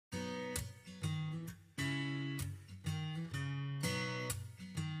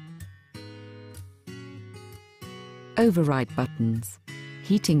Override buttons.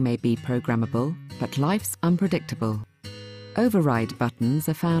 Heating may be programmable, but life's unpredictable. Override buttons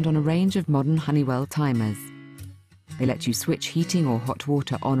are found on a range of modern Honeywell timers. They let you switch heating or hot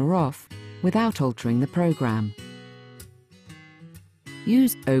water on or off without altering the program.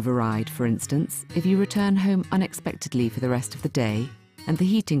 Use override, for instance, if you return home unexpectedly for the rest of the day and the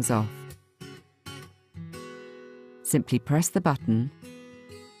heating's off. Simply press the button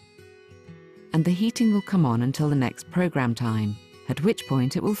and the heating will come on until the next program time, at which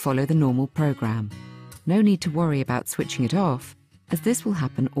point it will follow the normal program. No need to worry about switching it off, as this will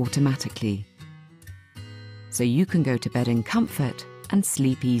happen automatically. So you can go to bed in comfort and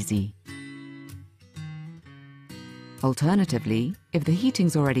sleep easy. Alternatively, if the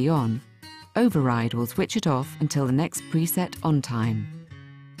heating's already on, override will switch it off until the next preset on time.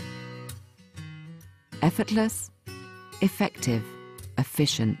 Effortless, effective,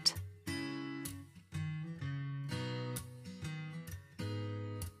 efficient.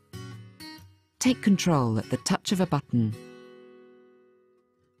 Take control at the touch of a button.